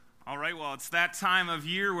right, well, it's that time of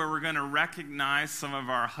year where we're going to recognize some of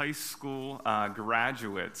our high school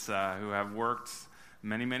graduates who have worked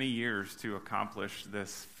many, many years to accomplish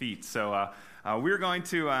this feat. So we're going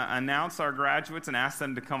to announce our graduates and ask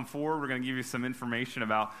them to come forward. We're going to give you some information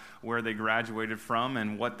about where they graduated from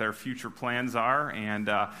and what their future plans are,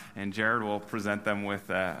 and Jared will present them with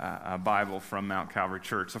a Bible from Mount Calvary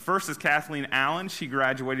Church. So first is Kathleen Allen. She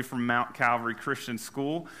graduated from Mount Calvary Christian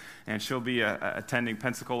School, and she'll be attending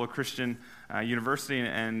Pensacola Christian University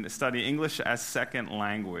and studying English as second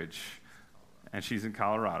language. And she's in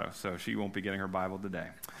Colorado, so she won't be getting her Bible today.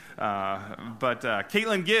 But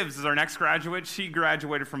Caitlin Gibbs is our next graduate. She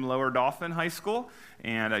graduated from Lower Dauphin High School,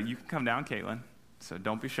 and you can come down, Caitlin, so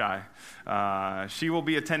don't be shy. She will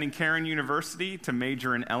be attending Cairn University to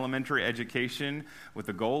major in elementary education with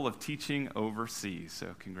the goal of teaching overseas.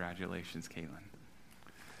 So congratulations, Caitlin.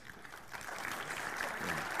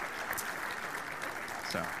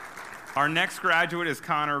 So, our next graduate is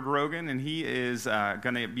Connor Grogan, and he is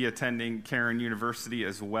going to be attending Cairn University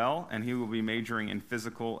as well, and he will be majoring in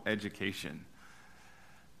physical education.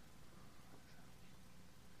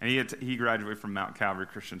 And he graduated from Mount Calvary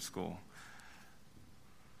Christian School.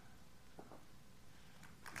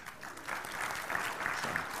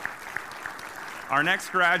 Our next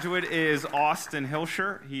graduate is Austin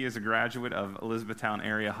Hilscher. He is a graduate of Elizabethtown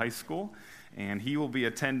Area High School, and he will be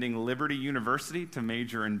attending Liberty University to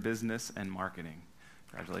major in business and marketing.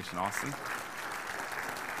 Congratulations, Austin.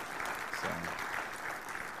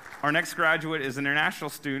 Our next graduate is an international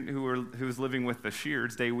student who is living with the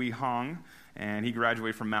Sheards, Dae-Wee Hong, and he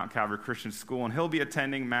graduated from Mount Calvary Christian School, and he'll be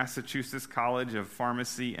attending Massachusetts College of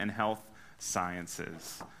Pharmacy and Health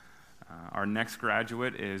Sciences. Our next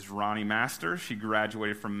graduate is Ronnie Masters. She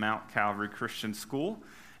graduated from Mount Calvary Christian School,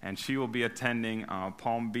 and she will be attending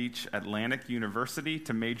Palm Beach Atlantic University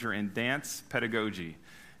to major in dance pedagogy.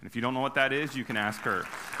 And if you don't know what that is, you can ask her.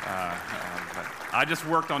 I just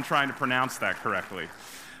worked on trying to pronounce that correctly.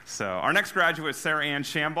 So our next graduate is Sarah Ann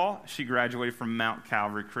Shambaugh. She graduated from Mount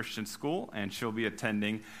Calvary Christian School, and she'll be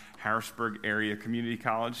attending Harrisburg Area Community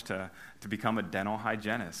College to become a dental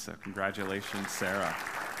hygienist. So congratulations, Sarah.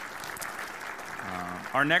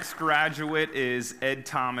 Our next graduate is Ed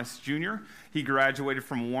Thomas Jr. He graduated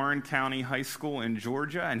from Warren County High School in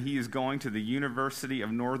Georgia, and he is going to the University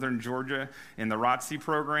of Northern Georgia in the ROTC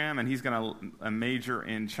program, and he's going to major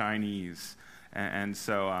in Chinese. And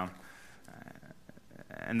the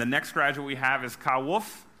next graduate we have is Ka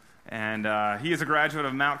Wolf, and he is a graduate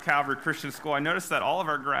of Mount Calvary Christian School. I noticed that all of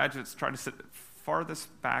our graduates try to sit farthest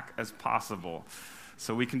back as possible,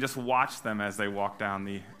 so we can just watch them as they walk down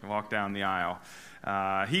the aisle.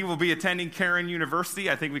 He will be attending Cairn University.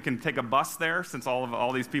 I think we can take a bus there since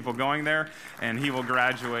all these people going there, and he will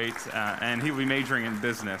graduate, and he will be majoring in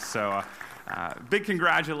business. So big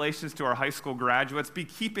congratulations to our high school graduates. Be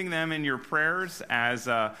keeping them in your prayers as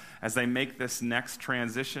they make this next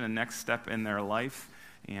transition and next step in their life.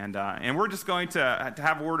 And we're just going to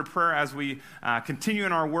have a word of prayer as we continue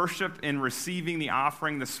in our worship in receiving the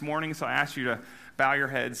offering this morning. So I ask you to bow your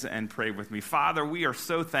heads and pray with me. Father, we are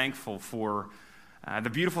so thankful for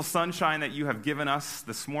the beautiful sunshine that you have given us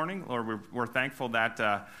this morning. Lord, we're thankful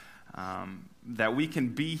that we can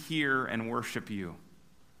be here and worship you.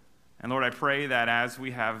 And Lord, I pray that as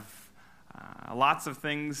we have lots of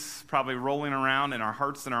things probably rolling around in our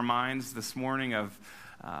hearts and our minds this morning of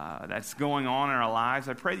that's going on in our lives,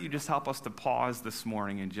 I pray that you just help us to pause this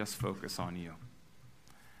morning and just focus on you.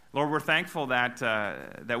 Lord, we're thankful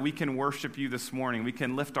that we can worship you this morning. We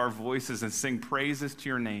can lift our voices and sing praises to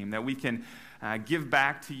your name, that we can give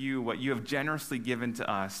back to you what you have generously given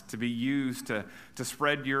to us to be used to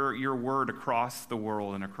spread your word across the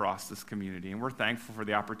world and across this community. And we're thankful for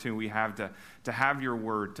the opportunity we have to have your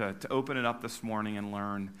word, to open it up this morning and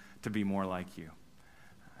learn to be more like you.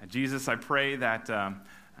 Jesus, I pray that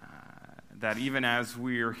even as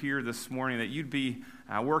we are here this morning, that you'd be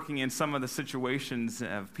working in some of the situations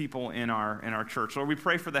of people in our church. Lord, we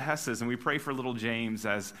pray for the Hesses, and we pray for little James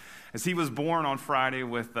as he was born on Friday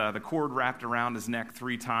with the cord wrapped around his neck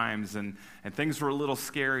 3 times, and things were a little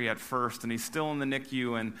scary at first, and he's still in the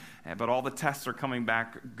NICU, but all the tests are coming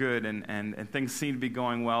back good, and things seem to be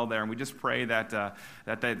going well there. And we just pray that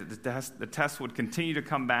the tests would continue to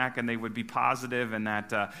come back, and they would be positive, and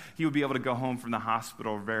that he would be able to go home from the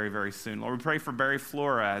hospital very, very soon. Lord, we pray for Barry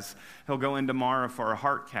Flora as he'll go in tomorrow for a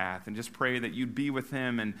heart cath, and just pray that you'd be with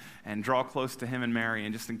him and draw close to him and Mary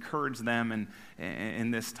and just encourage them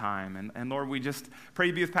in this time. And Lord, we just pray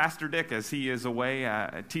you be with Pastor Dick as he is away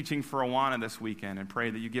teaching for Awana this weekend, and pray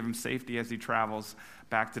that you give him safety as he travels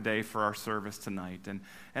back today for our service tonight.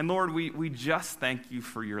 And Lord, we just thank you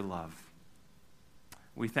for your love.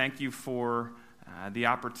 We thank you for the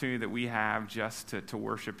opportunity that we have just to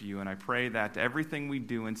worship you. And I pray that everything we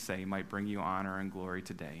do and say might bring you honor and glory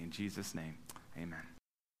today. In Jesus' name, amen.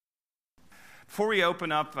 Before we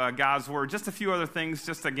open up God's Word, just a few other things,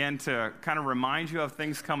 just again to kind of remind you of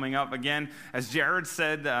things coming up. Again, as Jared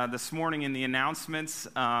said this morning in the announcements,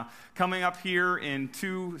 coming up here in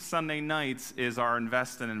 2 Sunday nights is our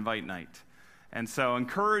Invest and Invite night. And so I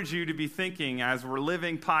encourage you to be thinking as we're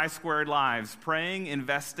living Pi Squared lives, praying,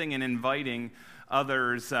 investing, and inviting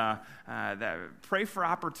others. That pray for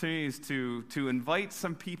opportunities to invite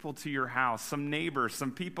some people to your house, some neighbors,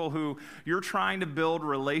 some people who you're trying to build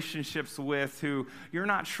relationships with, who you're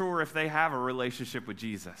not sure if they have a relationship with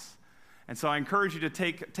Jesus. And so I encourage you to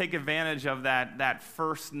take advantage of that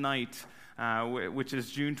first night, which is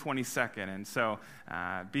June 22nd. And so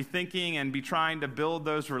be thinking and be trying to build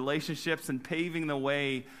those relationships and paving the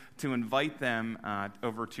way to invite them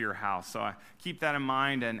over to your house. So I keep that in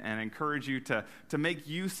mind and encourage you to make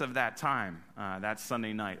use of that time, that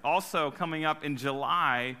Sunday night. Also, coming up in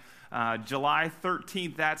July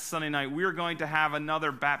 13th, that Sunday night, we're going to have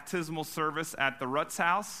another baptismal service at the Rutz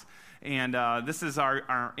House. And this is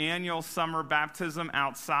our annual summer baptism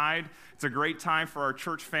outside. It's a great time for our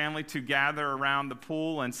church family to gather around the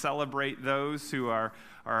pool and celebrate those who are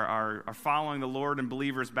following the Lord in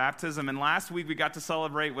believers' baptism. And last week we got to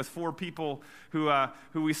celebrate with 4 people who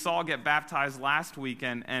we saw get baptized last week.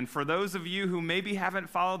 And for those of you who maybe haven't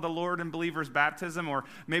followed the Lord in believers' baptism, or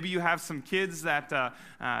maybe you have some kids that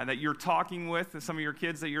you're talking with, some of your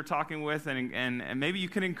kids that you're talking with, and maybe you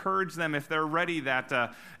can encourage them if they're ready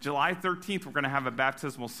that July 13th we're going to have a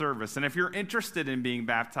baptismal service. And if you're interested in being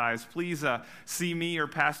baptized, please see me or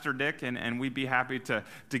Pastor Dick, and we'd be happy to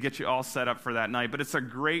get you all set up for that night. But it's a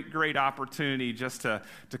great opportunity just to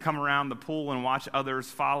come around the pool and watch others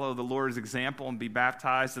follow the Lord's example and be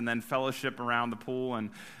baptized, and then fellowship around the pool and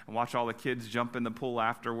watch all the kids jump in the pool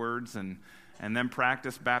afterwards, and then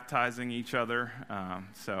practice baptizing each other. Yeah,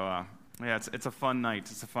 it's a fun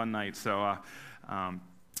night. It's a fun night. So.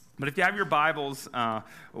 But if you have your Bibles,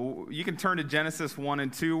 you can turn to Genesis 1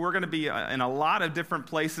 and 2. We're going to be in a lot of different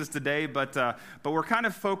places today, but we're kind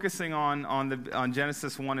of focusing on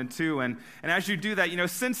Genesis 1 and 2. And as you do that,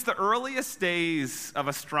 since the earliest days of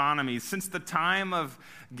astronomy, since the time of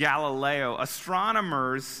Galileo,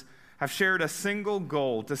 astronomers have shared a single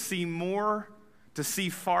goal: to see more, to see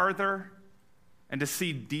farther, and to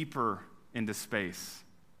see deeper into space.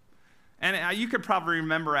 And you could probably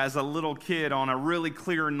remember as a little kid on a really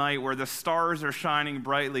clear night where the stars are shining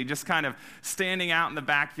brightly, just kind of standing out in the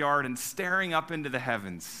backyard and staring up into the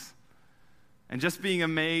heavens and just being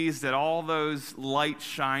amazed at all those lights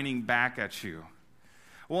shining back at you.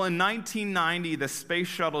 Well, in 1990, the Space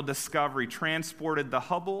Shuttle Discovery transported the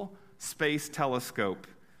Hubble Space Telescope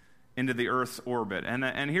into the Earth's orbit.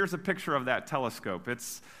 And here's a picture of that telescope.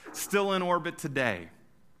 It's still in orbit today.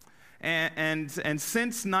 And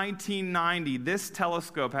since 1990, this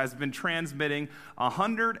telescope has been transmitting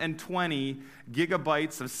 120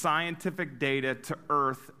 gigabytes of scientific data to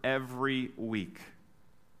Earth every week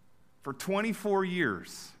for 24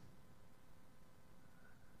 years.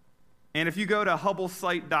 And if you go to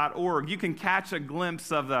HubbleSite.org, you can catch a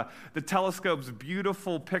glimpse of the telescope's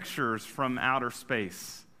beautiful pictures from outer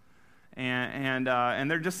space. And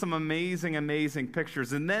they're just some amazing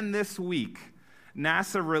pictures. And then this week,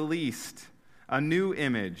 NASA released a new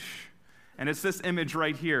image, and it's this image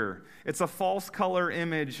right here. It's a false color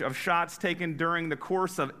image of shots taken during the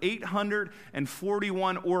course of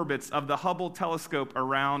 841 orbits of the Hubble telescope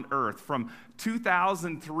around Earth from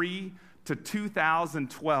 2003 to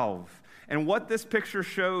 2012. And what this picture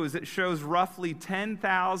shows, it shows roughly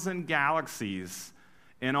 10,000 galaxies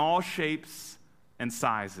in all shapes and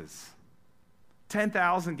sizes.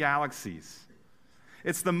 10,000 galaxies.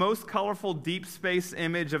 It's the most colorful deep space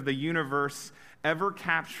image of the universe ever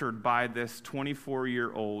captured by this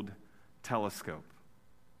 24-year-old telescope.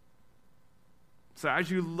 So as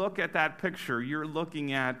you look at that picture, you're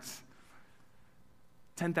looking at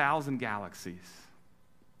 10,000 galaxies.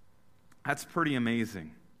 That's pretty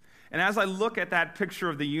amazing. And as I look at that picture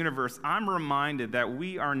of the universe, I'm reminded that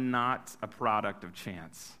we are not a product of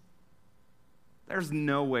chance. There's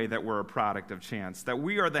no way that we're a product of chance, that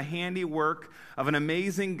we are the handiwork of an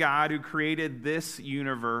amazing God who created this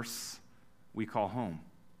universe we call home.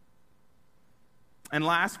 And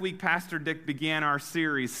last week, Pastor Dick began our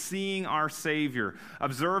series, Seeing Our Savior,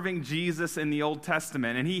 observing Jesus in the Old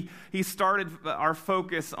Testament. And he started our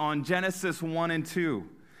focus on Genesis 1 and 2,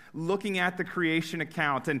 looking at the creation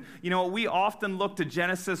account. And we often look to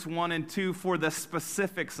Genesis 1 and 2 for the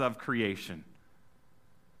specifics of creation.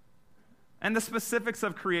 And the specifics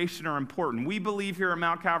of creation are important. We believe here at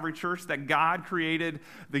Mount Calvary Church that God created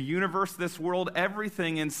the universe, this world,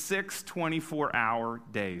 everything in 6 24-hour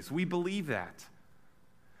days. We believe that.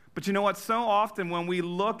 But you know what? So often when we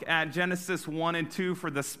look at Genesis 1 and 2 for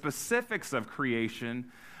the specifics of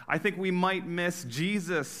creation, I think we might miss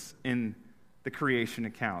Jesus in the creation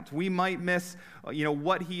account. We might miss,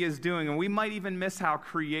 what he is doing, and we might even miss how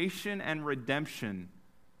creation and redemption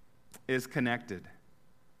is connected.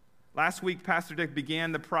 Last week, Pastor Dick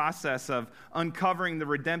began the process of uncovering the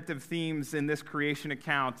redemptive themes in this creation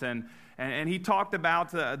account, and he talked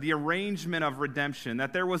about the arrangement of redemption,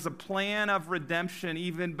 that there was a plan of redemption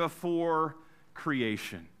even before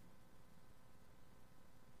creation.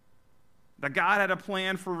 That God had a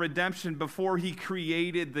plan for redemption before he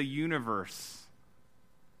created the universe.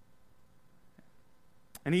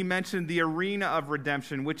 And he mentioned the arena of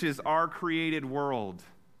redemption, which is our created world.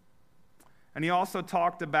 And he also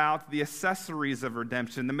talked about the accessories of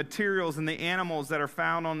redemption, the materials and the animals that are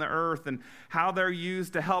found on the earth, and how they're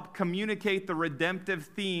used to help communicate the redemptive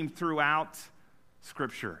theme throughout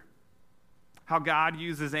Scripture. How God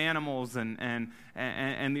uses animals and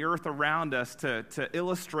the earth around us to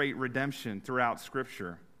illustrate redemption throughout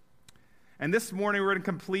Scripture. And this morning we're going to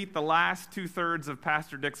complete the last 2/3 of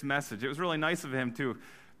Pastor Dick's message. It was really nice of him to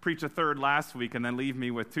preach a third last week and then leave me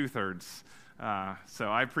with 2/3. So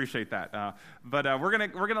I appreciate that. But we're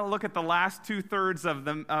gonna look at the last 2/3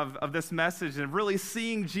 of this message and really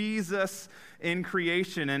seeing Jesus in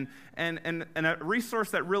creation. And a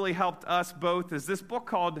resource that really helped us both is this book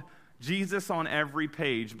called Jesus on Every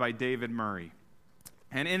Page by David Murray.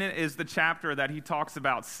 And in it is the chapter that he talks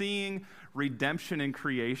about seeing redemption in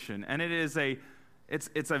creation. And it's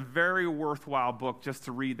a very worthwhile book just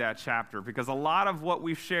to read that chapter, because a lot of what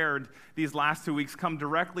we've shared these last 2 weeks come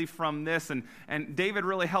directly from this. And David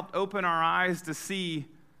really helped open our eyes to see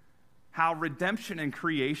how redemption and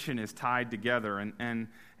creation is tied together. And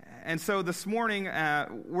so this morning,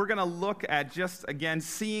 we're going to look at just, again,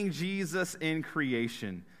 seeing Jesus in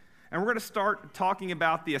creation. And we're going to start talking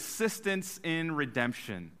about the assistance in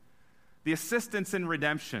redemption. The assistance in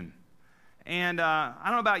redemption. And I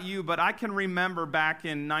don't know about you, but I can remember back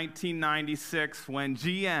in 1996 when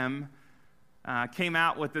GM came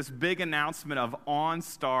out with this big announcement of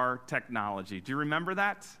OnStar technology. Do you remember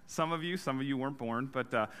that? Some of you weren't born, but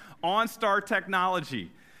OnStar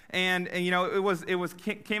technology. And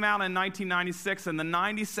it came out in 1996, and the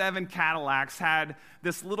 97 Cadillacs had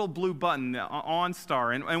this little blue button,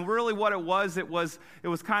 OnStar. And really what it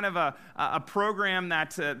was kind of a program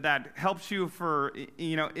that helps you for,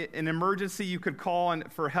 an emergency you could call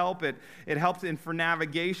for help. It helped for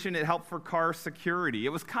navigation. It helped for car security. It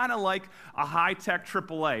was kind of like a high-tech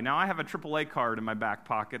AAA. Now, I have a AAA card in my back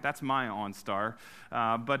pocket. That's my OnStar.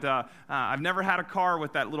 But I've never had a car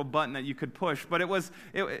with that little button that you could push. But it was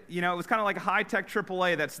kind of like a high-tech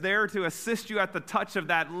AAA that's there to assist you at the touch of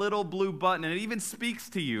that little blue button, and it even speaks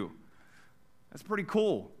to you. That's pretty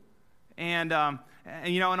cool. And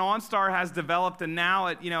OnStar has developed, and now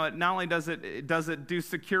it not only does it do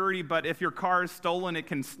security, but if your car is stolen, it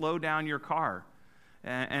can slow down your car,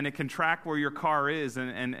 and it can track where your car is,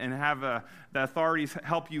 and have the authorities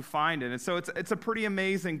help you find it. And so it's a pretty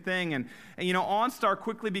amazing thing. And OnStar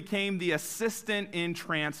quickly became the assistant in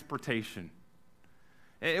transportation.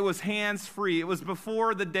 It was hands-free. It was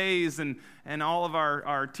before the days, and all of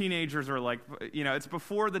our teenagers are like, it's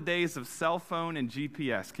before the days of cell phone and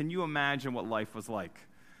GPS. Can you imagine what life was like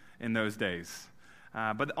in those days?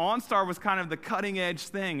 But OnStar was kind of the cutting-edge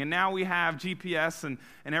thing, and now we have GPS and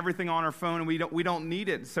everything on our phone, and we don't need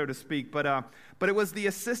it, so to speak. But it was the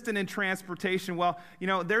assistant in transportation. Well,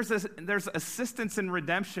 there's assistance in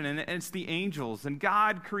redemption, and it's the angels. And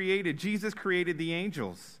Jesus created the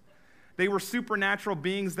angels. They were supernatural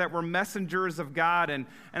beings that were messengers of God. And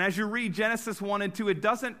as you read Genesis 1 and 2, it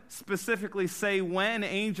doesn't specifically say when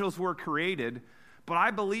angels were created, but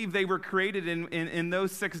I believe they were created in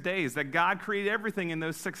those 6 days, that God created everything in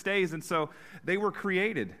those 6 days, and so they were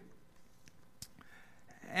created.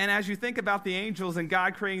 And as you think about the angels and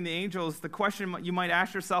God creating the angels, the question you might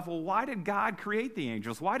ask yourself, well, why did God create the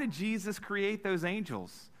angels? Why did Jesus create those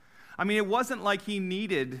angels? I mean, it wasn't like he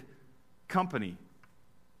needed company.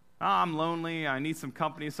 I'm lonely, I need some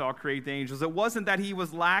company, so I'll create the angels. It wasn't that he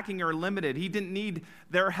was lacking or limited. He didn't need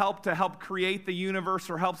their help to help create the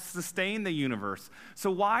universe or help sustain the universe.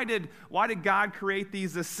 So why did God create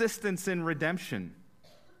these assistants in redemption?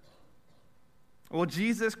 Well,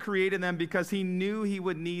 Jesus created them because he knew he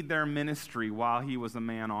would need their ministry while he was a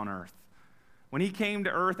man on earth. When he came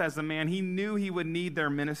to earth as a man, he knew he would need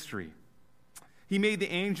their ministry. He made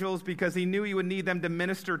the angels because he knew he would need them to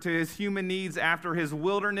minister to his human needs after his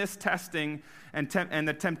wilderness testing and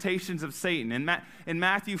the temptations of Satan. In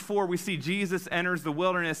Matthew 4, we see Jesus enters the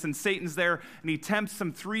wilderness, and Satan's there, and he tempts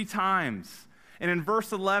him 3 times. And in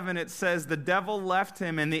verse 11, it says, the devil left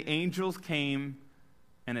him, and the angels came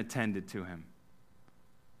and attended to him.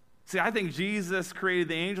 See, I think Jesus created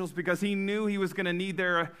the angels because he knew he was going to need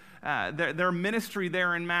their ministry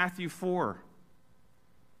there in Matthew 4.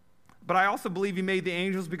 But I also believe he made the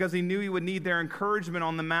angels because he knew he would need their encouragement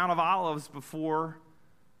on the Mount of Olives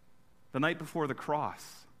the night before the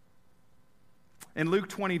cross. In Luke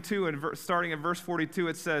 22, and starting at verse 42,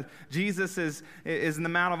 it says, Jesus is in the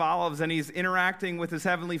Mount of Olives, and he's interacting with his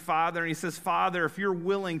heavenly Father, and he says, Father, if you're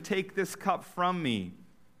willing, take this cup from me.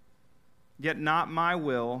 Yet not my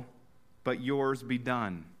will, but yours be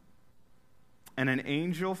done. And an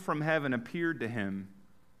angel from heaven appeared to him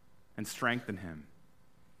and strengthened him.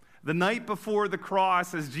 The night before the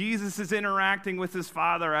cross, as Jesus is interacting with his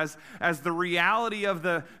Father, as the reality of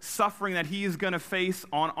the suffering that he is going to face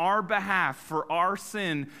on our behalf for our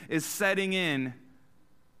sin is setting in,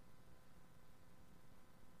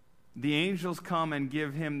 the angels come and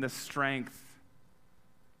give him the strength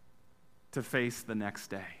to face the next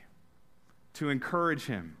day, to encourage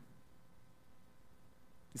him.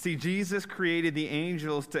 You see, Jesus created the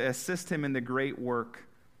angels to assist him in the great work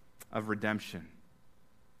of redemption.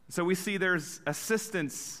 So we see there's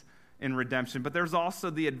assistance in redemption, but there's also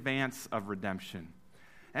the advance of redemption.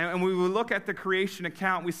 And when we look at the creation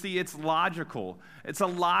account, we see it's logical. It's a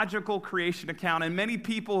logical creation account. And many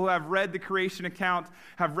people who have read the creation account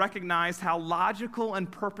have recognized how logical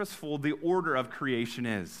and purposeful the order of creation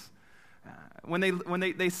is. When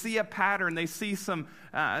they see a pattern, they see some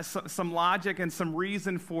logic and some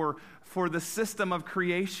reason for the system of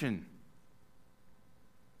creation.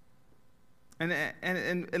 And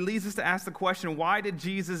it leads us to ask the question, why did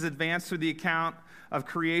Jesus advance through the account of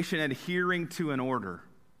creation adhering to an order?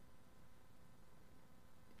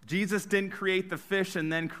 Jesus didn't create the fish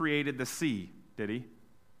and then created the sea, did he? He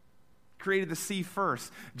created the sea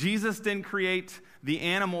first. Jesus didn't create the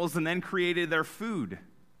animals and then created their food.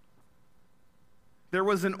 There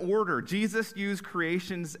was an order. Jesus used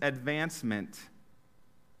creation's advancement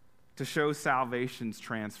to show salvation's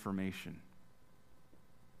transformation.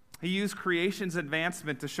 He used creation's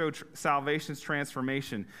advancement to show salvation's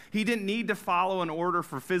transformation. He didn't need to follow an order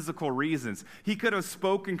for physical reasons. He could have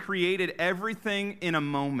spoken, created everything in a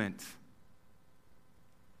moment.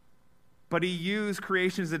 But he used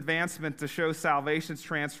creation's advancement to show salvation's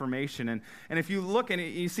transformation. And if you look and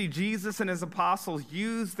you see Jesus and his apostles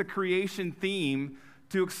use the creation theme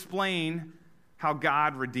to explain how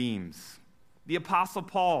God redeems. The apostle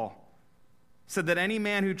Paul said that any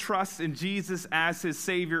man who trusts in Jesus as his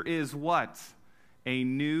Savior is what? A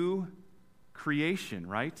new creation,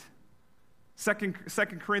 right? 2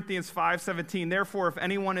 Corinthians 5:17, therefore, if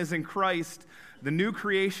anyone is in Christ, the new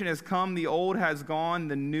creation has come, the old has gone,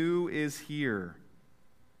 the new is here.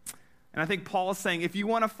 And I think Paul is saying, if you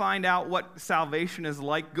want to find out what salvation is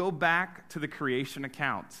like, go back to the creation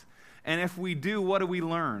account. And if we do, what do we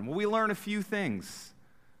learn? Well, we learn a few things.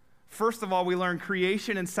 First of all, we learn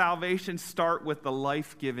creation and salvation start with the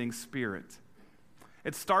life-giving Spirit.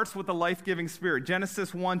 It starts with the life-giving Spirit.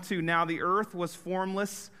 Genesis 1:2, now the earth was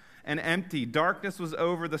formless and empty. Darkness was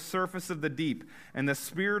over the surface of the deep, and the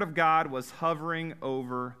Spirit of God was hovering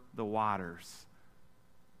over the waters.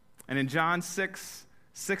 And in John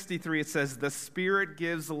 6:63, it says, the Spirit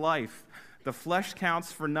gives life. The flesh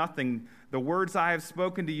counts for nothing. The words I have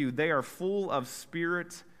spoken to you, they are full of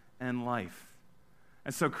spirit and life.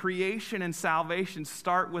 And so creation and salvation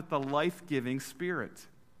start with the life-giving Spirit.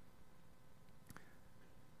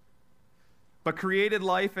 But created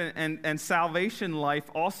life and salvation life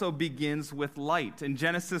also begins with light. In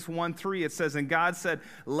Genesis 1:3, it says, and God said,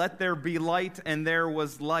 let there be light, and there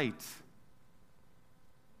was light.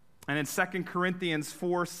 And in 2 Corinthians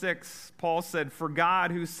 4:6, Paul said, for God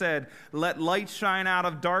who said, let light shine out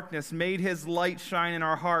of darkness, made his light shine in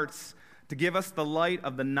our hearts to give us the light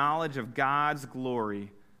of the knowledge of God's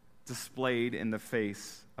glory displayed in the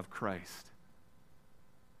face of Christ.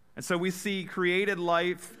 And so we see created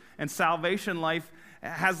life and salvation life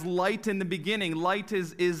has light in the beginning. Light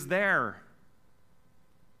is there.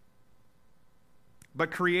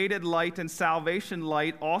 But created light and salvation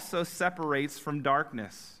light also separates from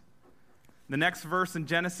darkness. The next verse in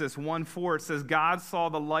Genesis 1:4, it says, God saw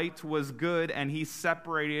the light was good, and he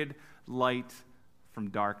separated light from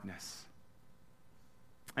darkness.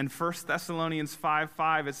 And 1 Thessalonians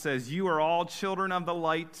 5:5, it says, you are all children of the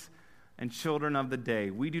light and children of the day.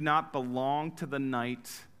 We do not belong to the night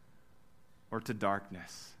or to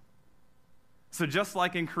darkness. So just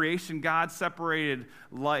like in creation, God separated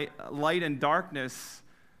light and darkness,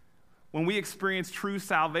 when we experience true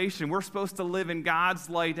salvation, we're supposed to live in God's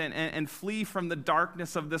light and flee from the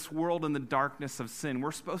darkness of this world and the darkness of sin.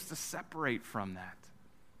 We're supposed to separate from that.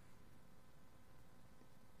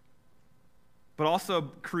 But also,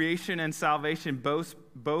 creation and salvation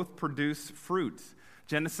both produce fruit.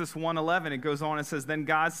 Genesis 1:11, it goes on and says, "Then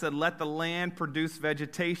God said, 'Let the land produce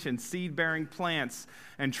vegetation, seed-bearing plants,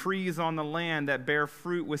 and trees on the land that bear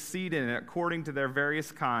fruit with seed in it, according to their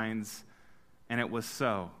various kinds.' And it was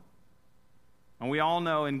so." And we all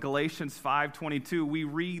know in Galatians 5:22, we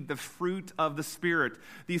read the fruit of the Spirit,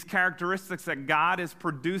 these characteristics that God is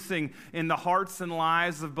producing in the hearts and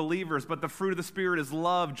lives of believers. But the fruit of the Spirit is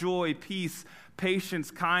love, joy, peace, patience,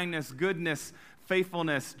 kindness, goodness,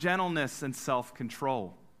 faithfulness, gentleness, and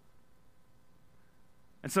self-control.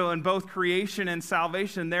 And so in both creation and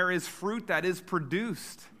salvation, there is fruit that is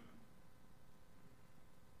produced.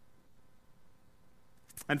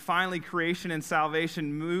 And finally, creation and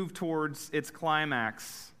salvation move towards its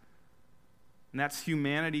climax. And that's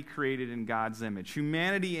humanity created in God's image.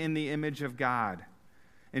 Humanity in the image of God.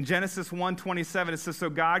 In Genesis 1:27, it says, "So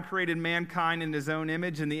God created mankind in his own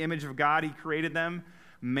image. In the image of God he created them.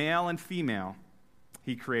 Male and female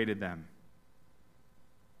he created them."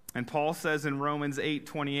 And Paul says in Romans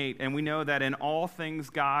 8:28, "And we know that in all things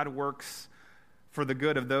God works for the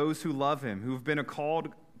good of those who love him, who have been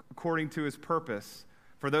called according to his purpose.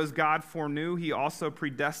 For those God foreknew, he also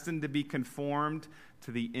predestined to be conformed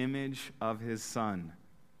to the image of his Son."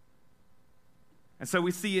 And so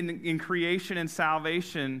we see in creation and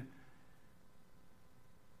salvation,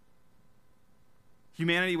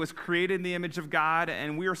 humanity was created in the image of God,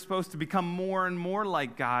 and we are supposed to become more and more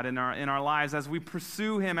like God in our lives as we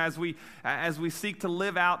pursue him, as we seek to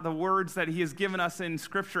live out the words that he has given us in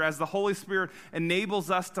Scripture, as the Holy Spirit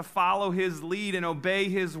enables us to follow his lead and obey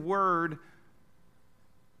his word.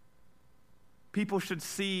 People should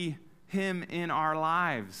see him in our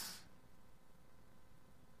lives.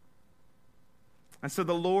 And so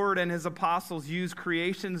the Lord and his apostles use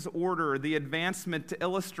creation's order, the advancement, to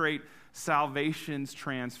illustrate salvation's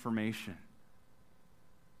transformation.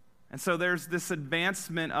 And so there's this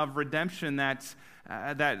advancement of redemption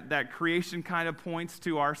that creation kind of points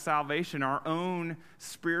to our salvation, our own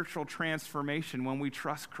spiritual transformation when we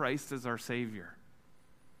trust Christ as our Savior.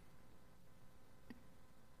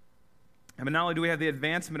 But not only do we have the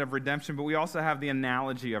advancement of redemption, but we also have the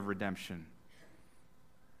analogy of redemption.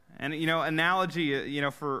 And, analogy,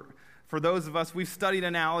 for those of us, we've studied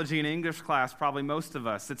analogy in English class, probably most of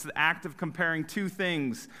us. It's the act of comparing two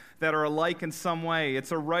things that are alike in some way.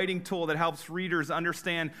 It's a writing tool that helps readers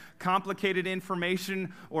understand complicated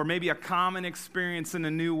information or maybe a common experience in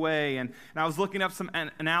a new way. And I was looking up some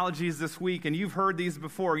analogies this week, and you've heard these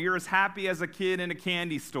before. You're as happy as a kid in a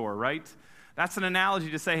candy store, right? That's an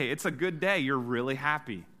analogy to say, hey, it's a good day. You're really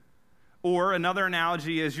happy. Or another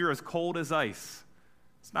analogy is you're as cold as ice.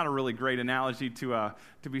 It's not a really great analogy to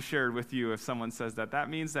be shared with you if someone says that. That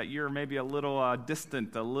means that you're maybe a little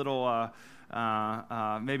distant, a little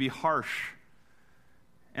maybe harsh.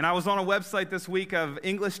 And I was on a website this week of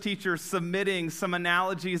English teachers submitting some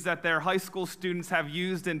analogies that their high school students have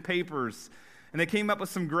used in papers. And they came up with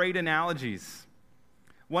some great analogies.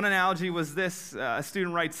 One analogy was this. A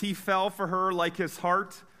student writes, "He fell for her like his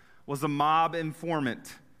heart was a mob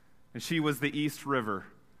informant, and she was the East River."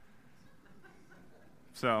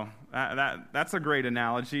 So that's a great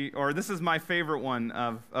analogy. Or this is my favorite one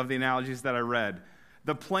of the analogies that I read.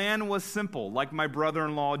 "The plan was simple, like my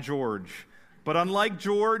brother-in-law George. But unlike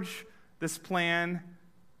George, this plan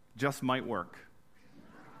just might work."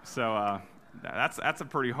 So that's a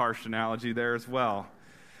pretty harsh analogy there as well.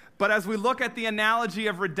 But as we look at the analogy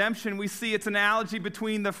of redemption, we see it's an analogy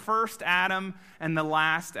between the first Adam and the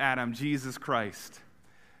last Adam, Jesus Christ.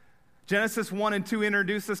 Genesis 1 and 2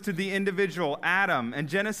 introduce us to the individual, Adam, and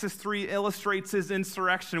Genesis 3 illustrates his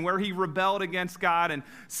insurrection, where he rebelled against God and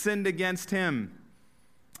sinned against him.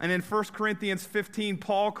 And in 1 Corinthians 15,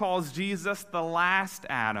 Paul calls Jesus the last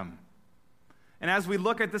Adam. And as we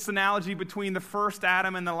look at this analogy between the first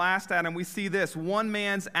Adam and the last Adam, we see this. One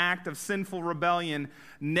man's act of sinful rebellion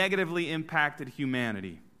negatively impacted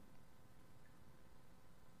humanity.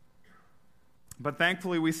 But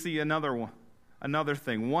thankfully, we see another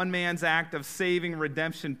thing. One man's act of saving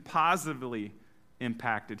redemption positively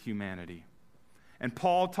impacted humanity. And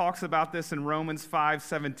Paul talks about this in Romans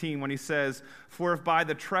 5:17 when he says, "For if by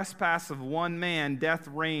the trespass of one man death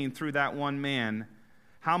reigned through that one man,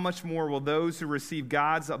 how much more will those who receive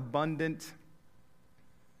God's abundant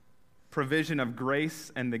provision of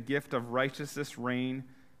grace and the gift of righteousness reign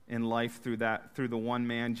in life through the one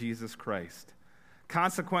man, Jesus Christ?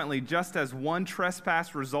 Consequently, just as one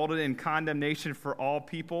trespass resulted in condemnation for all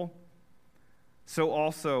people, so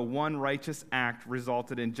also one righteous act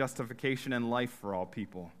resulted in justification and life for all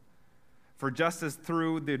people. For just as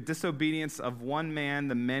through the disobedience of one man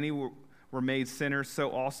the many were made sinners, so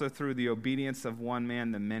also through the obedience of one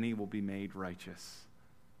man the many will be made righteous.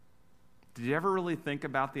 Did you ever really think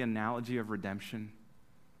about the analogy of redemption?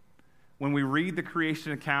 When we read the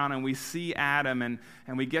creation account and we see Adam and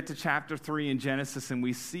we get to chapter 3 in Genesis and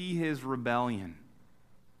we see his rebellion,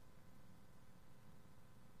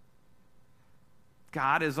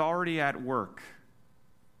 God is already at work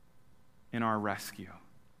in our rescue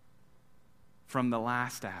from the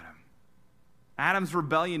last Adam. Adam's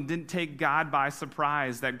rebellion didn't take God by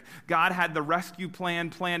surprise, that God had the rescue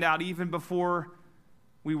plan planned out even before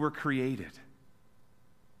we were created.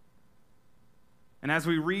 And as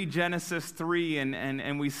we read Genesis 3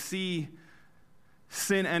 and we see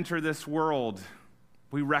sin enter this world,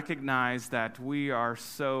 we recognize that we are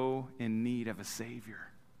so in need of a Savior.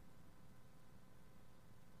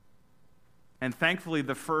 And thankfully,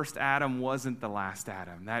 the first Adam wasn't the last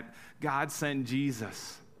Adam, that God sent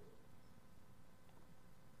Jesus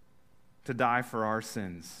to die for our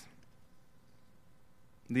sins.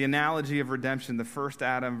 The analogy of redemption, the first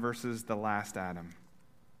Adam versus the last Adam.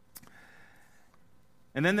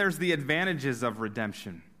 And then there's the advantages of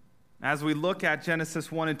redemption. As we look at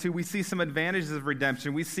Genesis 1 and 2, we see some advantages of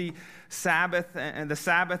redemption. We see Sabbath and the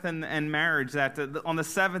Sabbath and marriage, that on the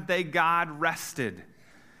seventh day God rested.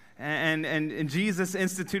 And Jesus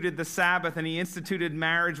instituted the Sabbath, and he instituted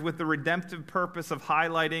marriage with the redemptive purpose of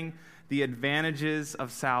highlighting the advantages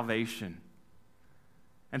of salvation.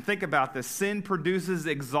 And think about this. Sin produces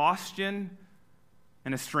exhaustion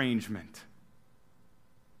and estrangement.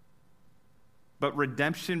 But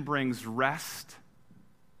redemption brings rest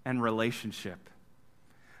and relationship.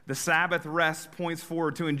 The Sabbath rest points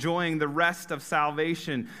forward to enjoying the rest of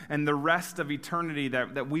salvation and the rest of eternity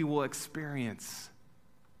that we will experience.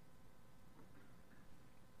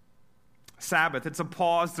 Sabbath, it's a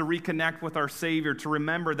pause to reconnect with our Savior, to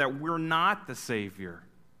remember that we're not the Savior,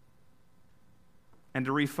 and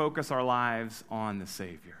to refocus our lives on the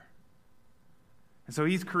Savior. And so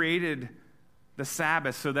he's created the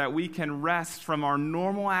Sabbath so that we can rest from our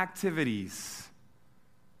normal activities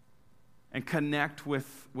and connect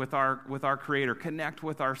with our Creator, connect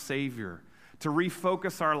with our Savior, to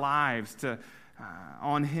refocus our lives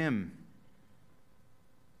on Him.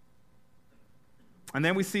 And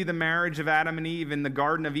then we see the marriage of Adam and Eve in the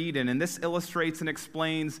Garden of Eden, and this illustrates and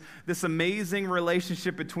explains this amazing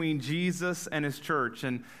relationship between Jesus and His church.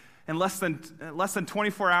 And less than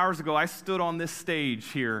 24 hours ago, I stood on this stage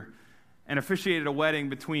here and officiated a wedding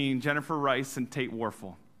between Jennifer Rice and Tate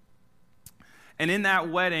Warfel. And in that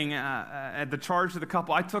wedding, at the charge of the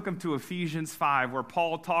couple, I took them to Ephesians 5, where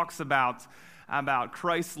Paul talks about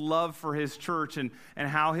Christ's love for his church and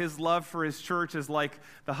how his love for his church is like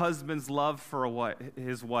the husband's love for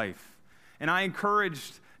his wife. And I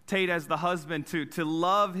encouraged Tate as the husband to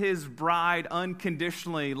love his bride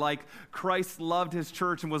unconditionally, like Christ loved his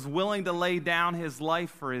church and was willing to lay down his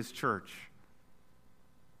life for his church.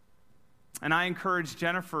 And I encouraged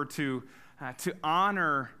Jennifer to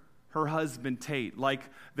honor her husband Tate, like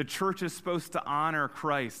the church is supposed to honor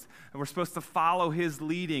Christ, and we're supposed to follow his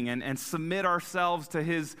leading and submit ourselves to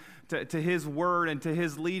his word and to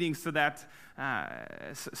his leading, so that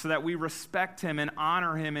we respect him and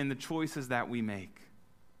honor him in the choices that we make.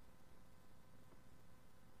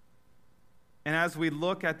 And as we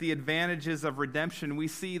look at the advantages of redemption, we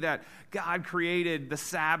see that God created the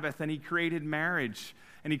Sabbath and He created marriage,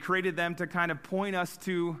 and He created them to kind of point us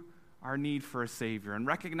to our need for a Savior and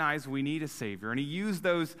recognize we need a Savior. And He used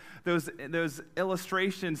those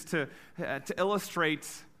illustrations to illustrate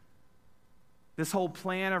this whole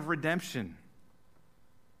plan of redemption.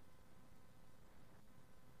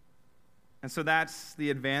 And so that's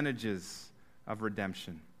the advantages of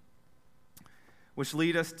redemption, which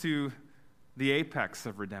lead us to the apex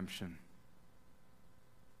of redemption,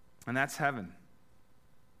 and that's heaven.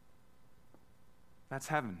 That's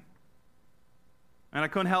heaven. And I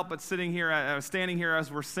couldn't help but standing here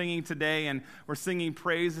as we're singing today, and we're singing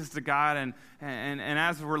praises to God, and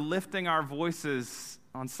as we're lifting our voices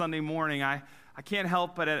on Sunday morning, I can't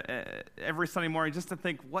help but every Sunday morning just to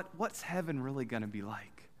think, what's heaven really going to be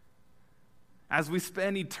like? As we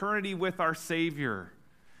spend eternity with our Savior,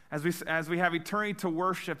 as we have eternity to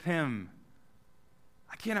worship Him,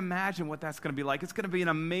 I can't imagine what that's going to be like. It's going to be an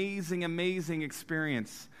amazing, amazing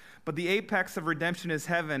experience. But the apex of redemption is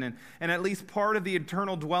heaven, and at least part of the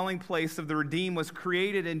eternal dwelling place of the redeemed was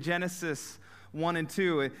created in Genesis 1 and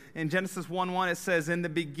 2. In Genesis 1:1, it says, in the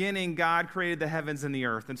beginning, God created the heavens and the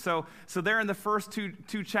earth. And so there in the first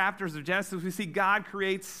two chapters of Genesis, we see God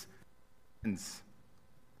creates heavens.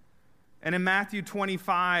 And in Matthew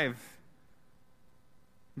 25,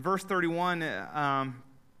 verse 31,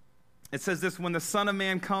 it says this, when the Son of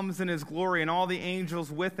Man comes in his glory and all the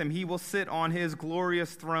angels with him, he will sit on his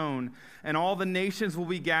glorious throne, and all the nations will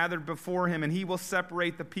be gathered before him, and he will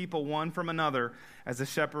separate the people one from another as a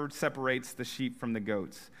shepherd separates the sheep from the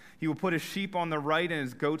goats. He will put his sheep on the right and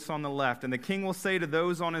his goats on the left. And the king will say to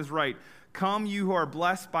those on his right, come, you who are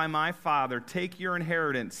blessed by my Father, take your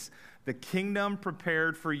inheritance, the kingdom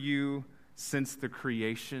prepared for you since the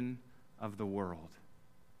creation of the world.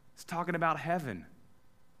 It's talking about heaven.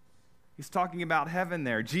 He's talking about heaven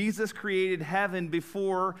there. Jesus created heaven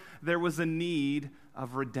before there was a need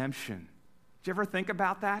of redemption. Did you ever think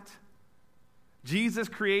about that? Jesus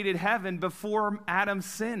created heaven before Adam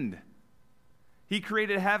sinned. He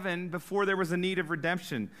created heaven before there was a need of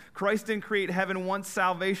redemption. Christ didn't create heaven once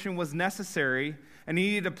salvation was necessary and he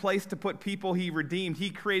needed a place to put people he redeemed.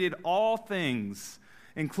 He created all things,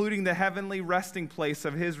 including the heavenly resting place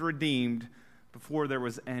of his redeemed, before there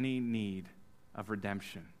was any need of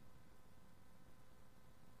redemption.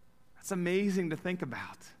 That's amazing to think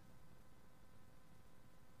about.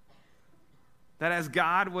 That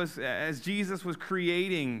as Jesus was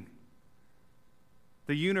creating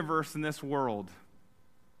the universe in this world,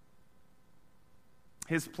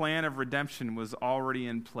 his plan of redemption was already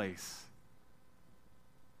in place.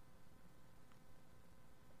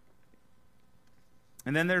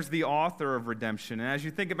 And then there's the author of redemption. And as you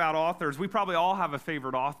think about authors, we probably all have a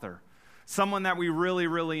favorite author. Someone that we really,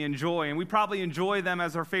 really enjoy. And we probably enjoy them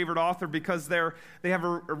as our favorite author because they have a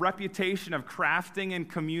reputation of crafting and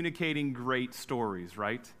communicating great stories,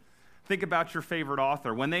 right? Think about your favorite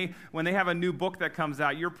author. When they have a new book that comes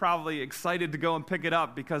out, you're probably excited to go and pick it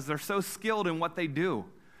up because they're so skilled in what they do.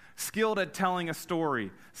 Skilled at telling a story.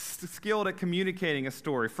 Skilled at communicating a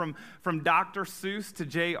story. From Dr. Seuss to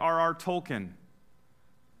J.R.R. Tolkien.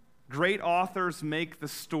 Great authors make the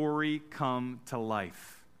story come to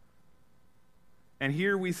life. And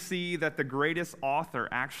here we see that the greatest author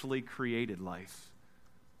actually created life.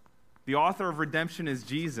 The author of redemption is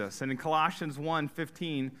Jesus. And in Colossians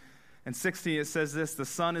 1:15 and 16, it says this, the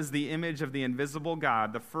Son is the image of the invisible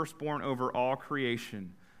God, the firstborn over all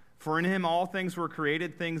creation. For in him all things were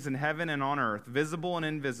created, things in heaven and on earth, visible and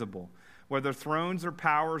invisible. Whether thrones or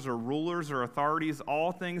powers or rulers or authorities,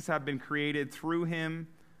 all things have been created through him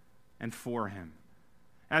and for him.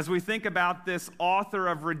 As we think about this author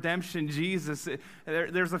of redemption, Jesus,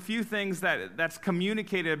 there's a few things that's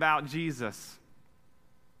communicated about Jesus.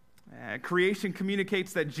 Creation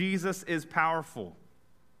communicates that Jesus is powerful.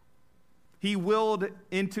 He willed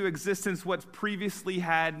into existence what previously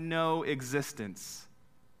had no existence.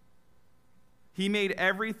 He made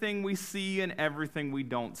everything we see and everything we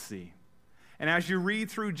don't see. And as you read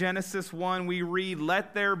through Genesis 1, we read,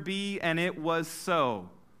 let there be, and it was so.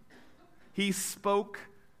 He spoke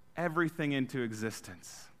everything into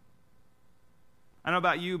existence. I don't know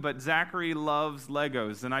about you, but Zachary loves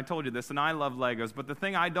Legos, and I told you this, and I love Legos, but the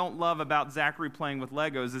thing I don't love about Zachary playing with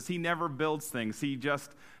Legos is he never builds things, he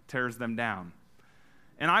just tears them down.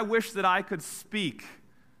 And I wish that I could speak,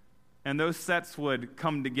 and those sets would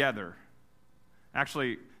come together.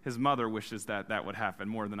 Actually, his mother wishes that would happen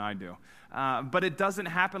more than I do. But it doesn't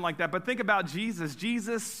happen like that. But think about Jesus.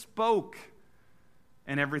 Jesus spoke,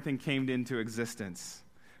 and everything came into existence.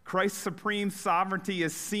 Christ's supreme sovereignty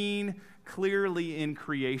is seen clearly in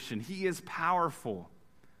creation. He is powerful.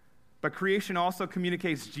 But creation also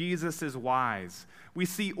communicates Jesus is wise. We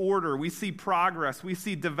see order, we see progress, we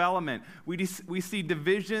see development, we see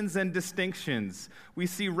divisions and distinctions, we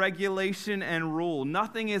see regulation and rule.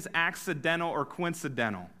 Nothing is accidental or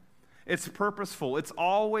coincidental. It's purposeful. It's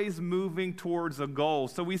always moving towards a goal.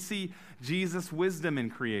 So we see Jesus' wisdom in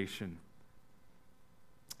creation.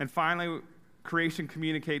 And finally, creation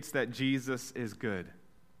communicates that Jesus is good.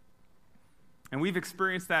 And we've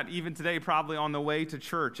experienced that even today, probably on the way to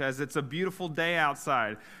church, as it's a beautiful day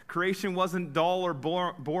outside. Creation wasn't dull or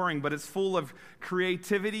boring, but it's full of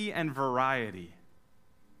creativity and variety.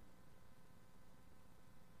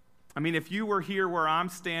 I mean, if you were here where I'm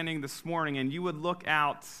standing this morning and you would look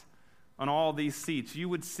out on all these seats, you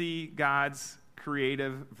would see God's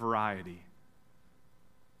creative variety.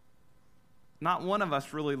 Not one of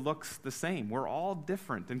us really looks the same. We're all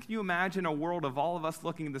different. And can you imagine a world of all of us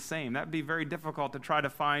looking the same? That would be very difficult to try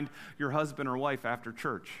to find your husband or wife after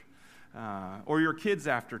church, or your kids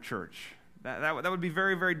after church. That would be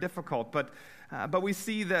very, very difficult. But we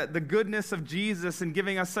see the goodness of Jesus in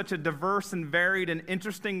giving us such a diverse and varied and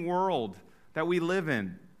interesting world that we live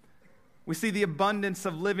in. We see the abundance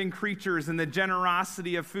of living creatures and the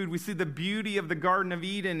generosity of food. We see the beauty of the Garden of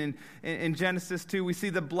Eden in Genesis 2. We see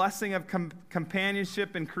the blessing of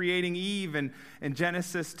companionship in creating Eve in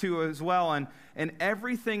Genesis 2 as well. And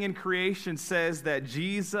everything in creation says that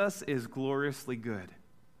Jesus is gloriously good.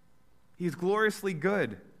 He's gloriously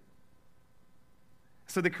good.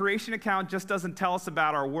 So the creation account just doesn't tell us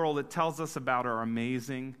about our world. It tells us about our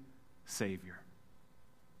amazing Savior,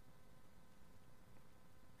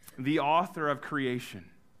 the author of creation.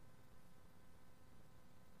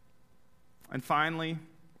 And finally,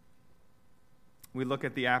 we look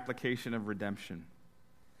at the application of redemption.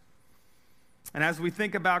 And as we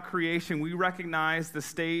think about creation, we recognize the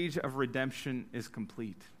stage of redemption is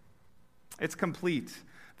complete. It's complete.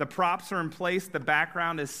 The props are in place, the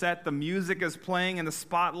background is set, the music is playing, and the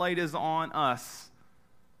spotlight is on us,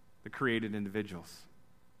 the created individuals.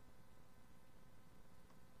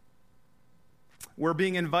 We're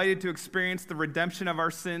being invited to experience the redemption of our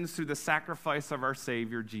sins through the sacrifice of our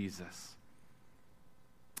Savior, Jesus.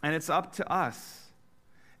 And it's up to us.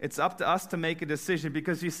 It's up to us to make a decision,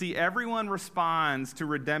 because you see, everyone responds to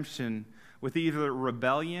redemption with either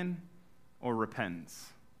rebellion or repentance.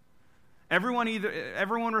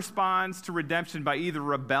 Everyone responds to redemption by either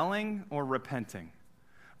rebelling or repenting.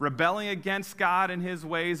 Rebelling against God and His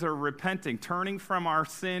ways, or repenting, turning from our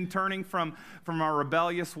sin, turning from our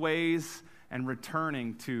rebellious ways, and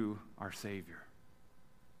returning to our Savior.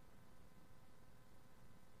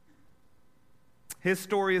 His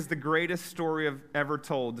story is the greatest story ever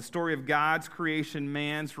told, the story of God's creation,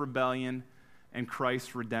 man's rebellion, and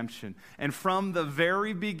Christ's redemption. And from the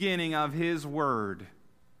very beginning of His word,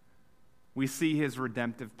 we see His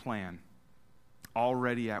redemptive plan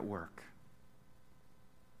already at work.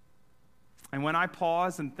 And when I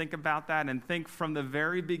pause and think about that, and think from the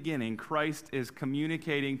very beginning, Christ is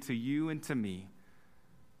communicating to you and to me,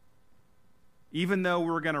 even though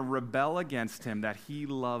we're going to rebel against Him, that He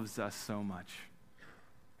loves us so much.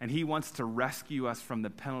 And He wants to rescue us from the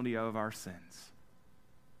penalty of our sins.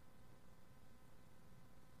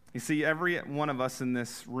 You see, every one of us in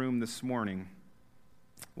this room this morning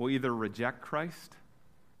will either reject Christ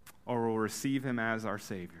or will receive Him as our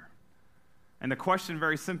Savior. And the question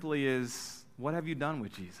very simply is, what have you done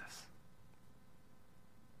with Jesus?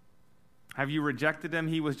 Have you rejected Him?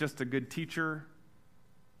 He was just a good teacher,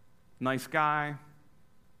 nice guy,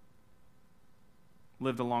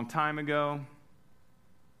 lived a long time ago.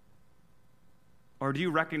 Or do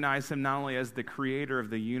you recognize Him not only as the creator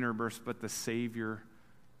of the universe, but the Savior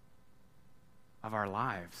of our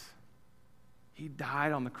lives? He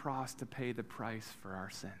died on the cross to pay the price for our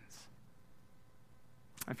sins.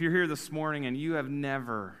 If you're here this morning and you have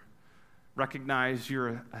never recognized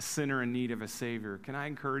you're a sinner in need of a Savior, can I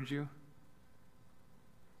encourage you?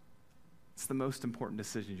 It's the most important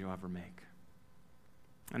decision you'll ever make.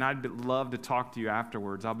 And I'd love to talk to you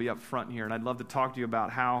afterwards. I'll be up front here, and I'd love to talk to you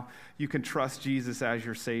about how you can trust Jesus as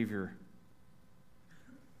your Savior.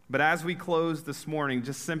 But as we close this morning,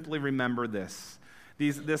 just simply remember this.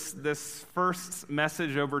 This first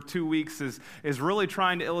message over 2 weeks is really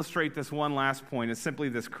trying to illustrate this one last point. It's simply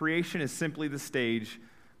this: creation is simply the stage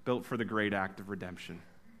built for the great act of redemption.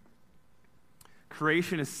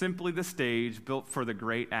 Creation is simply the stage built for the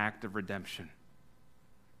great act of redemption.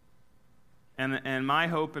 And my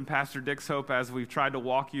hope and Pastor Dick's hope, as we've tried to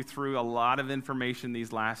walk you through a lot of information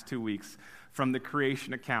these last 2 weeks from the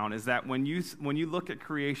creation account, is that when you look at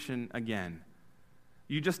creation again,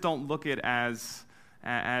 you just don't look at it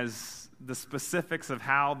as the specifics of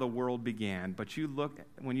how the world began, but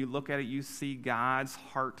when you look at it, you see God's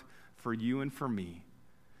heart for you and for me,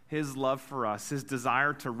 His love for us, His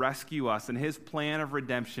desire to rescue us, and His plan of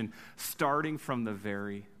redemption starting from the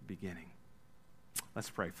very beginning. Let's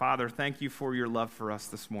pray. Father, thank you for your love for us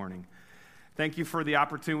this morning. Thank you for the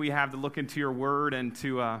opportunity we have to look into your word and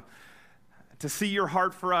to see your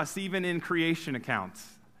heart for us, even in creation accounts.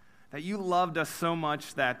 That you loved us so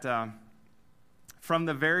much that from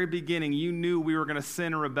the very beginning, you knew we were going to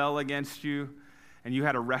sin and rebel against you, and you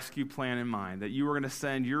had a rescue plan in mind, that you were going to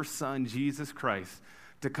send your Son, Jesus Christ,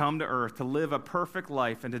 to come to earth, to live a perfect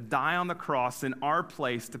life, and to die on the cross in our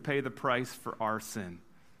place to pay the price for our sin.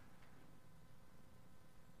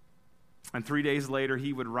 And 3 days later,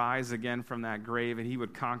 He would rise again from that grave, and He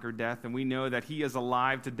would conquer death, and we know that He is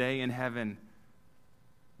alive today in heaven,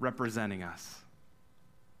 representing us.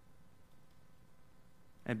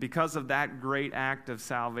 And because of that great act of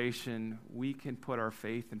salvation, we can put our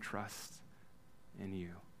faith and trust in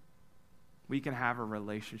you. We can have a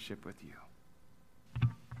relationship with you.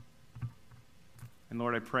 And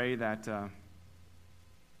Lord, I pray that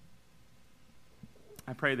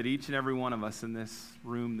I pray that each and every one of us in this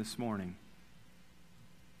room this morning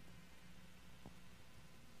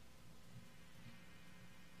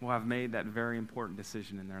will have made that very important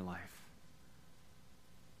decision in their life.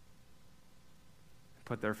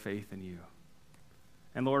 Put their faith in you.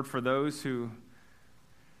 And Lord, for those of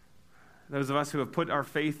us who have put our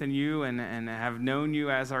faith in you and have known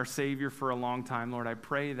you as our Savior for a long time, Lord, I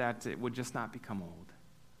pray that it would just not become old.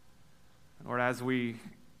 Lord, as we're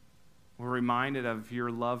reminded of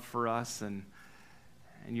your love for us and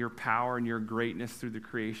your power and your greatness through the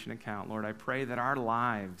creation account, Lord, I pray that our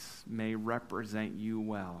lives may represent you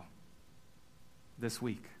well this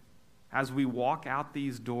week. As we walk out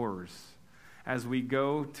these doors, as we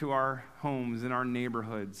go to our homes, in our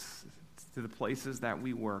neighborhoods, to the places that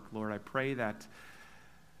we work, Lord, I pray that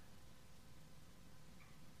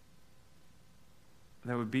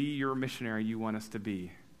would be your missionary you want us to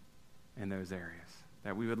be in those areas.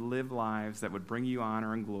 That we would live lives that would bring you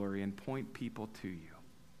honor and glory and point people to you.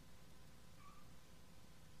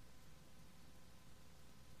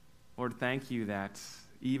 Lord, thank you that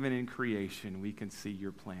even in creation we can see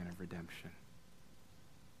your plan of redemption.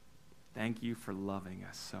 Thank you for loving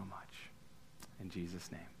us so much. In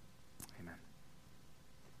Jesus' name, amen.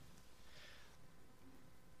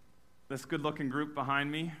 This good-looking group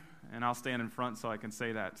behind me, and I'll stand in front so I can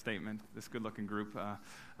say that statement, this good-looking group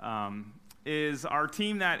is our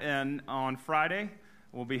team that on Friday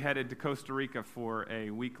will be headed to Costa Rica for a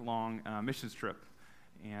week-long missions trip.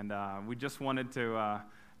 And we just wanted to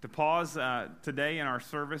pause today in our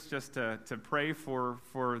service just to pray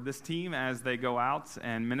for this team as they go out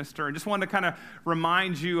and minister. And just wanted to kind of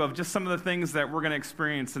remind you of just some of the things that we're going to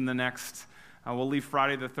experience in the next, we'll leave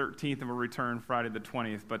Friday the 13th and we'll return Friday the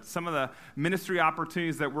 20th. But some of the ministry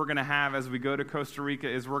opportunities that we're going to have as we go to Costa Rica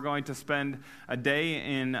is we're going to spend a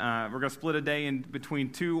day we're going to split a day in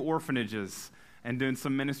between two orphanages and doing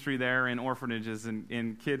some ministry there in orphanages and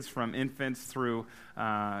in kids from infants through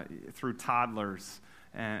toddlers.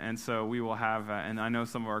 And so we will have, and I know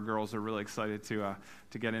some of our girls are really excited to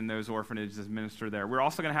get in those orphanages and minister there. We're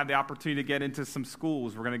also going to have the opportunity to get into some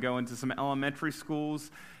schools. We're going to go into some elementary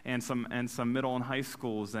schools and some middle and high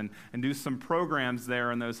schools and do some programs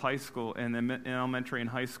there in those high school, in elementary and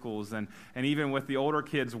high schools, and even with the older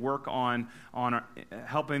kids work on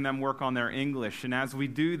helping them work on their English. And as we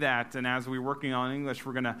do that, and as we're working on English,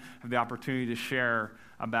 we're going to have the opportunity to share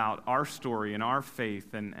about our story and our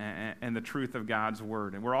faith and the truth of God's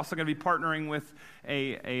word. And we're also going to be partnering with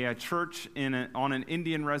a church on an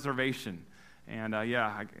Indian reservation. And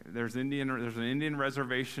there's an Indian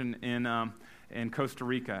reservation in Costa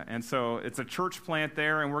Rica. And so it's a church plant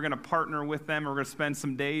there, and we're going to partner with them. We're going to spend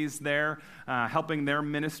some days there helping their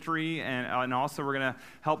ministry, and also we're going to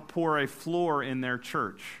help pour a floor in their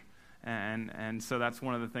church. And so that's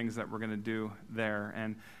one of the things that we're going to do there,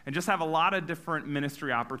 and just have a lot of different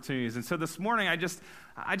ministry opportunities. And so this morning, I just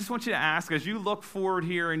want you to ask, as you look forward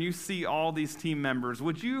here and you see all these team members,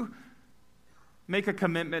 would you make a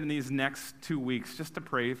commitment in these next 2 weeks just to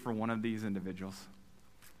pray for one of these individuals?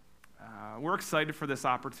 We're excited for this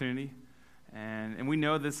opportunity, and we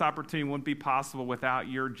know this opportunity wouldn't be possible without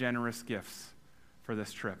your generous gifts for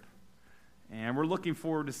this trip. And we're looking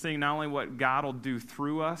forward to seeing not only what God will do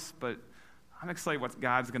through us, but I'm excited what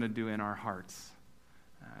God's going to do in our hearts.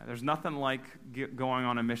 There's nothing like going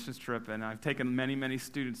on a missions trip, and I've taken many, many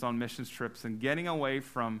students on missions trips and getting away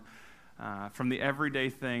from the everyday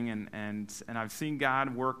thing, and I've seen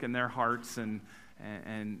God work in their hearts and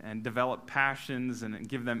develop passions and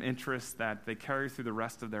give them interests that they carry through the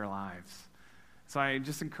rest of their lives. So I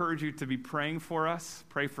just encourage you to be praying for us.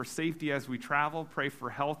 Pray for safety as we travel. Pray for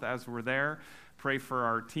health as we're there. Pray for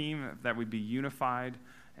our team that we be unified.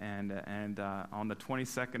 And on the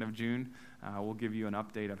 22nd of June, we'll give you an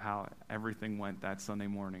update of how everything went that Sunday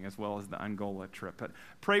morning, as well as the Angola trip. But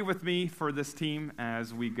pray with me for this team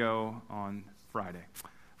as we go on Friday.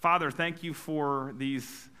 Father, thank you for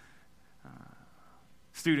these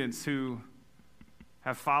students who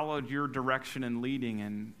have followed your direction and leading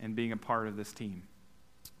and being a part of this team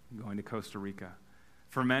going to Costa Rica.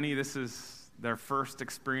 For many, this is their first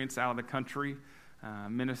experience out of the country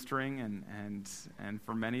ministering, and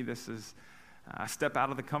for many, this is a step out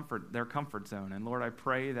of their comfort zone. And Lord, I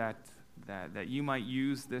pray that you might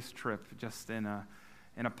use this trip just in a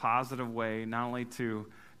positive way, not only to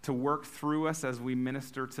work through us as we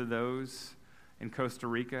minister to those in Costa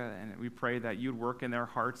Rica, and we pray that you'd work in their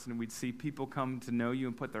hearts and we'd see people come to know you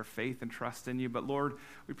and put their faith and trust in you. But Lord,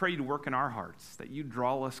 we pray you'd work in our hearts, that you'd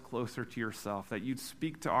draw us closer to yourself, that you'd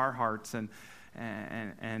speak to our hearts and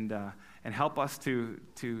help us to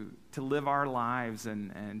live our lives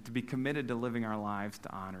and to be committed to living our lives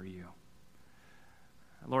to honor you.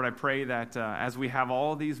 Lord, I pray that as we have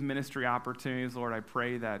all these ministry opportunities, Lord, I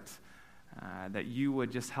pray that you would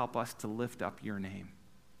just help us to lift up your name.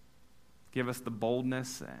 Give us the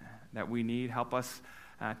boldness that we need. Help us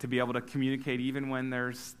to be able to communicate even when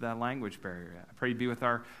there's the language barrier. I pray you be with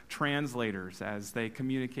our translators as they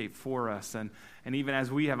communicate for us, and even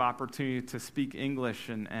as we have opportunity to speak English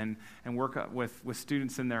and work with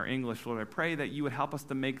students in their English, Lord, I pray that you would help us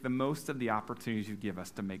to make the most of the opportunities you give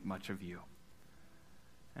us to make much of you.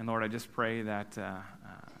 And Lord, I just pray that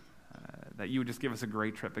you would just give us a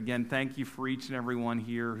great trip. Again, thank you for each and every one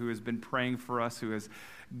here who has been praying for us, who has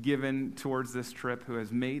given towards this trip, who has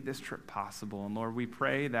made this trip possible. And Lord, we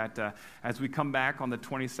pray that as we come back on the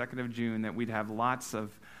 22nd of June, that we'd have lots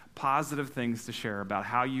of positive things to share about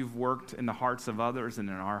how you've worked in the hearts of others and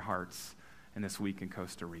in our hearts in this week in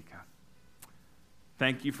Costa Rica.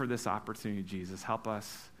 Thank you for this opportunity, Jesus. Help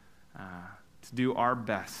us to do our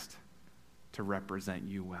best to represent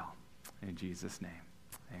you well. In Jesus' name,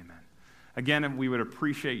 amen. Again, we would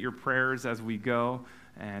appreciate your prayers as we go,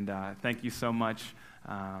 and thank you so much.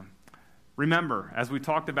 Remember, as we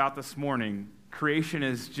talked about this morning, creation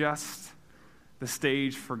is just the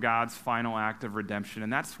stage for God's final act of redemption,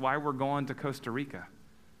 and that's why we're going to Costa Rica,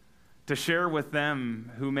 to share with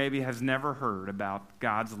them who maybe has never heard about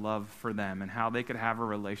God's love for them and how they could have a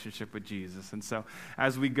relationship with Jesus. And so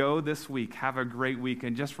as we go this week, have a great week,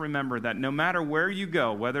 and just remember that no matter where you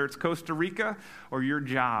go, whether it's Costa Rica or your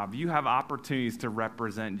job, you have opportunities to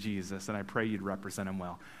represent Jesus, and I pray you'd represent him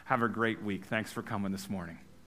well. Have a great week. Thanks for coming this morning.